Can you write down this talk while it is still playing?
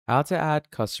How to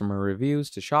add customer reviews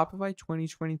to Shopify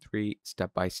 2023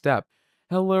 step by step.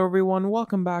 Hello everyone,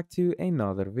 welcome back to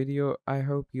another video. I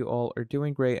hope you all are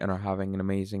doing great and are having an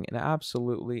amazing and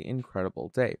absolutely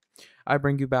incredible day. I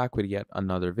bring you back with yet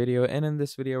another video, and in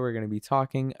this video we're going to be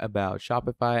talking about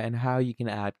Shopify and how you can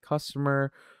add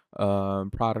customer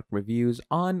product reviews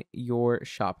on your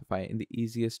Shopify in the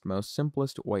easiest, most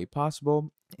simplest way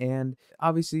possible. And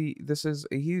obviously, this is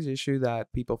a huge issue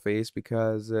that people face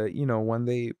because, when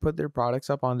they put their products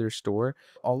up on their store,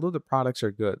 although the products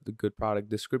are good, the good product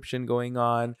description going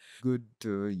on, good,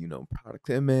 product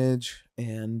image,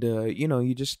 and,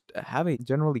 you just have a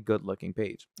generally good looking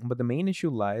page. But the main issue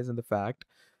lies in the fact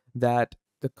that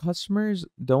the customers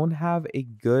don't have a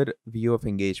good view of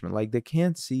engagement. Like they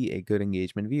can't see a good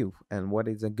engagement view. And what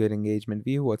is a good engagement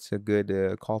view? What's a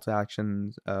good call to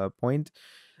action point?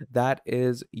 That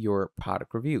is your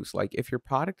product reviews. Like if your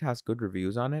product has good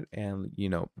reviews on it and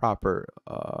proper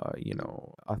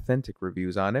authentic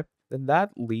reviews on it, then that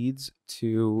leads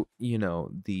to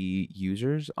the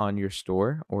users on your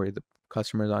store or the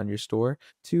customers on your store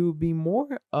to be more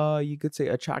you could say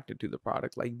attracted to the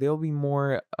product. Like they'll be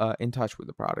more in touch with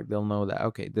the product. They'll know that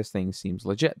okay, this thing seems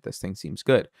legit, this thing seems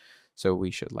good, so we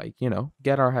should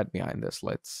get our head behind this.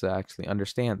 Let's actually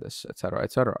understand this, etc.,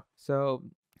 etc. So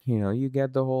you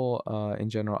get the whole in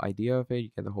general idea of it,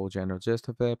 you get the whole general gist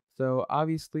of it. So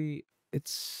obviously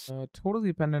it's totally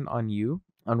dependent on you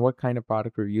on what kind of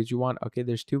product reviews you want. Okay,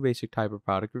 there's two basic type of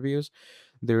product reviews.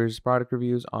 There's product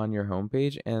reviews on your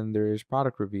homepage and there's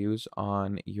product reviews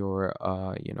on your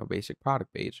basic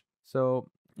product page. So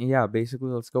yeah,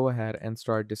 basically let's go ahead and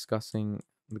start discussing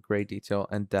the great detail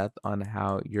and depth on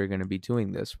how you're going to be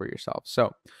doing this for yourself.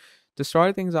 So to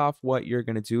start things off, what you're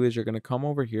going to do is you're going to come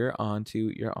over here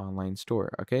onto your online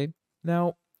store. Okay.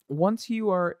 Now, once you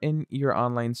are in your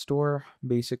online store,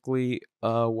 basically,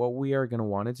 what we are going to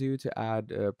want to do to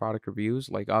add product reviews,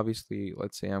 like obviously,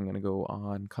 let's say I'm going to go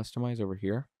on customize over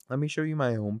here. Let me show you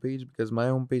my homepage because my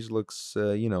homepage looks,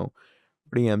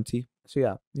 pretty empty. So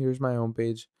yeah, here's my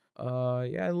homepage.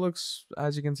 Yeah, it looks,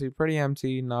 as you can see, pretty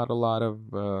empty. Not a lot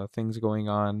of things going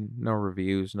on. No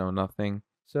reviews, no nothing.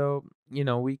 So,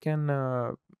 we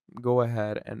can go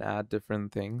ahead and add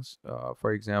different things.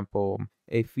 For example,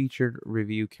 a featured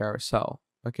review carousel.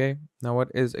 Okay, now what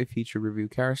is a featured review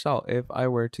carousel? If I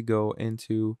were to go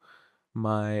into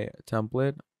my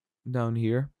template down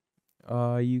here,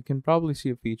 you can probably see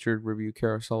a featured review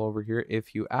carousel over here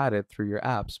if you add it through your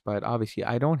apps, but obviously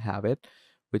I don't have it,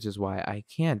 which is why I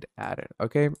can't add it.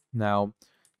 Okay, now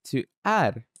to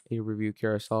add a review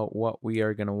carousel, what we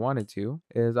are going to want to do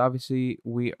is obviously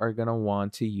we are going to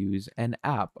want to use an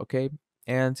app. Okay,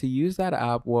 and to use that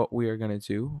app, what we are going to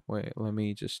do, wait, let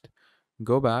me just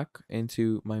go back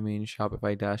into my main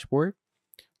Shopify dashboard.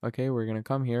 Okay, we're going to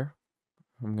come here.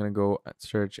 I'm going to go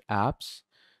search apps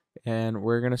and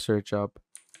we're going to search up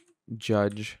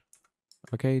Judge.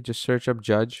 Okay, just search up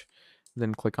Judge,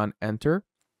 then click on enter.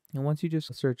 And once you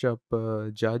just search up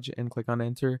Judge and click on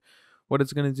enter, what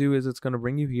it's going to do is it's going to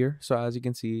bring you here. So as you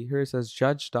can see here, it says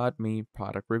judge.me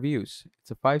product reviews.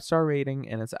 It's a 5-star rating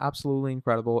and it's absolutely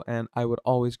incredible. And I would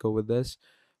always go with this.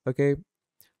 Okay,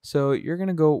 so you're going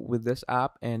to go with this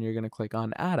app and you're going to click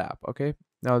on add app. Okay,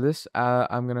 now this,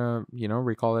 I'm going to,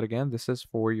 recall it again. This is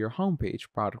for your homepage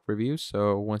product reviews.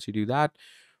 So once you do that,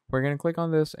 we're going to click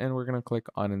on this and we're going to click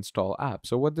on install app.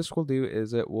 So what this will do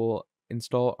is it will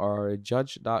install our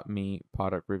judge.me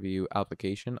product review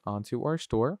application onto our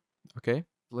store. Okay,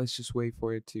 let's just wait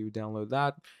for it to download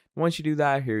that. Once you do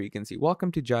that, here you can see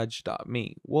welcome to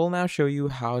judge.me. We'll now show you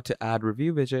how to add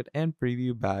review widget and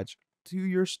preview badge to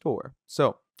your store.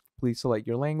 So please select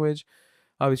your language.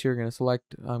 Obviously I'm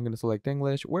going to select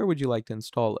English. Where would you like to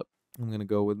install it? I'm going to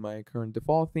go with my current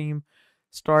default theme.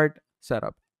 Start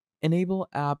setup. Enable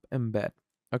app embed.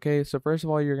 Okay, so first of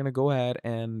all, you're going to go ahead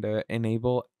and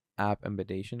enable app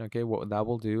embedation. Okay, what that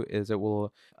will do is it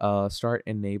will start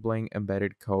enabling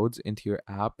embedded codes into your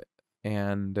app,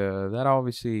 and that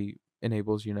obviously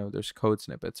enables there's code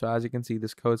snippet. So as you can see,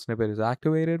 this code snippet is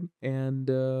activated, and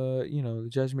the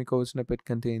judge.me code snippet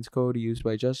contains code used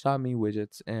by judge.me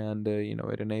widgets, and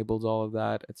it enables all of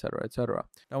that, etc., etc.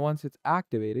 Now once it's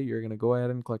activated, you're going to go ahead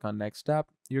and click on next step.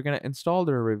 You're going to install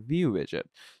the review widget.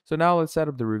 So now let's set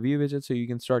up the review widget so you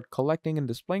can start collecting and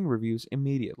displaying reviews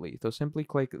immediately. So simply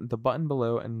click the button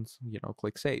below and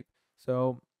click save.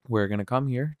 So we're going to come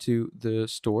here to the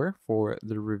store for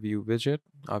the review widget.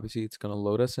 Obviously, it's going to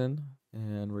load us in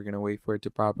and we're going to wait for it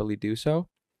to properly do so.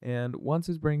 And once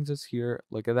it brings us here,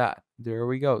 look at that. There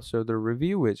we go. So the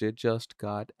review widget just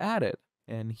got added.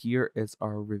 And here is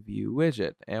our review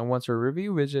widget. And once our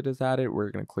review widget is added,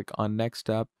 we're going to click on next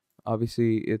step.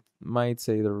 obviously it might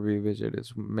say the review widget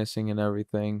is missing and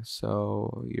everything,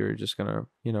 so you're just gonna,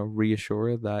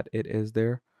 reassure that it is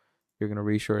there. You're gonna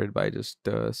reassure it by just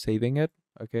saving it.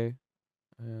 Okay,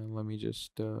 and let me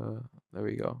just there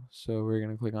we go. So we're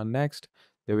gonna click on next.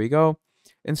 There we go.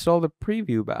 Install the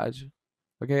preview badge.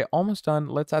 Okay, almost done.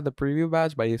 Let's add the preview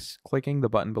badge by clicking the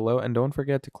button below, and don't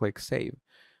forget to click save.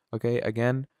 Okay,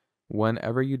 again,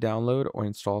 whenever you download or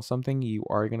install something, you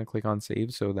are going to click on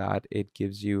save so that it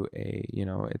gives you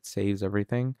it saves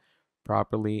everything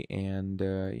properly and,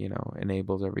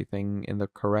 enables everything in the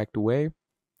correct way.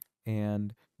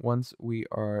 And once we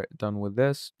are done with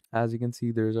this, as you can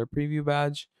see, there's our preview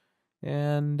badge.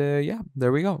 And yeah,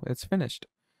 there we go. It's finished.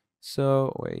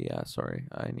 So wait, yeah, sorry,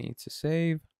 I need to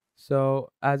save.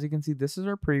 So as you can see, this is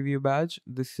our preview badge.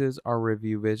 This is our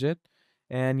review widget.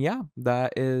 And yeah,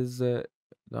 that is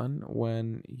done.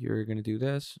 When you're going to do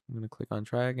this, I'm going to click on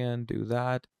try again, do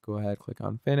that, go ahead, click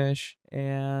on finish.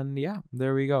 And yeah,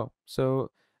 there we go.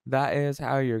 So that is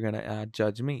how you're going to add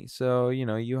Judge Me. So,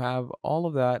 you have all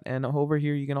of that. And over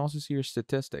here, you can also see your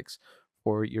statistics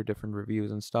for your different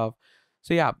reviews and stuff.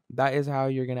 So yeah, that is how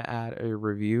you're gonna add a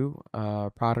review,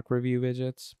 product review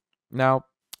widgets. Now,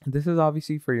 this is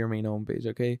obviously for your main homepage,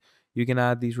 okay? You can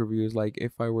add these reviews, like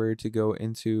if I were to go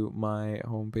into my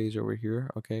homepage over here,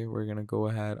 okay, we're gonna go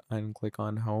ahead and click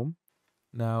on home.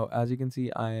 Now, as you can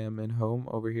see, I am in home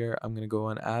over here. I'm gonna go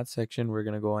on add section. We're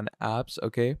gonna go on apps,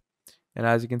 okay? And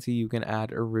as you can see, you can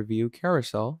add a review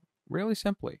carousel really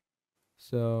simply.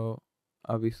 So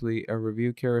obviously a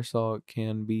review carousel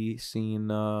can be seen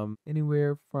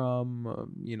anywhere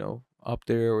from, up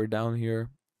there or down here.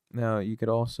 Now you could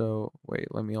also, wait,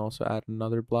 let me also add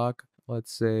another block.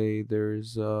 Let's say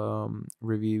there's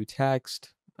review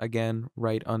text, again,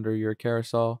 right under your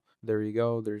carousel. There you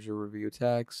go. There's your review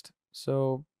text.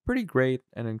 So pretty great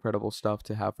and incredible stuff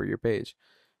to have for your page.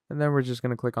 And then we're just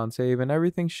going to click on save and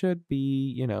everything should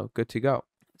be, good to go.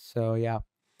 So yeah.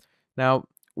 Now,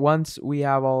 once we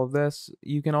have all of this,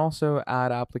 you can also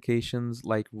add applications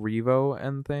like Revo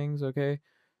and things, okay?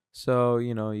 So,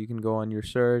 you can go on your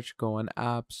search, go on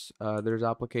apps. There's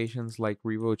applications like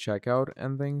Revo Checkout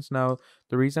and things. Now,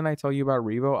 the reason I tell you about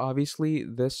Revo, obviously,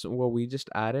 what we just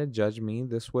added, Judge Me,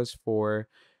 this was for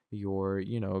your,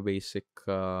 basic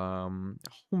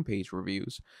homepage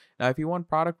reviews. Now, if you want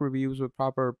product reviews with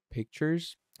proper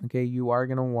pictures, okay, you are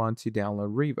going to want to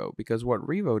download Revo, because what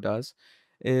Revo does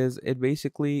is it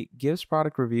basically gives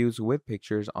product reviews with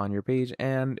pictures on your page,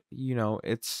 and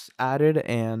it's added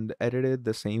and edited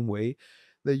the same way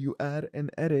that you add and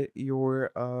edit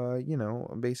your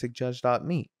basic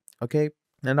judge.me. Okay,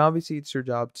 and obviously it's your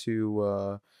job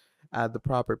to add the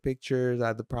proper pictures,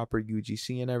 add the proper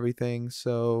UGC and everything.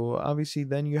 So obviously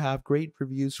then you have great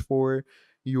reviews for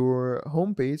your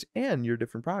homepage and your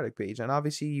different product page. And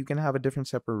obviously you can have a different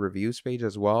separate reviews page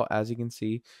as well. As you can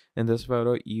see in this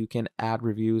photo, you can add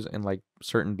reviews in like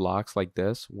certain blocks like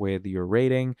this with your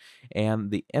rating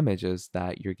and the images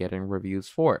that you're getting reviews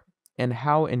for. And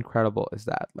how incredible is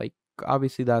that? Like,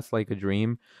 obviously that's like a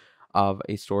dream of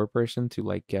a store person to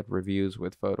like get reviews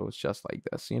with photos just like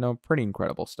this, pretty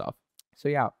incredible stuff. So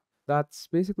yeah, that's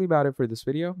basically about it for this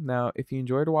video. Now, if you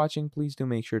enjoyed watching, please do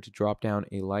make sure to drop down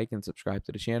a like and subscribe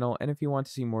to the channel. And if you want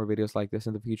to see more videos like this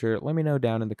in the future, let me know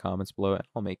down in the comments below and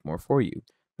I'll make more for you.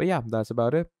 But yeah, that's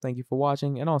about it. Thank you for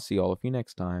watching and I'll see all of you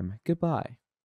next time. Goodbye.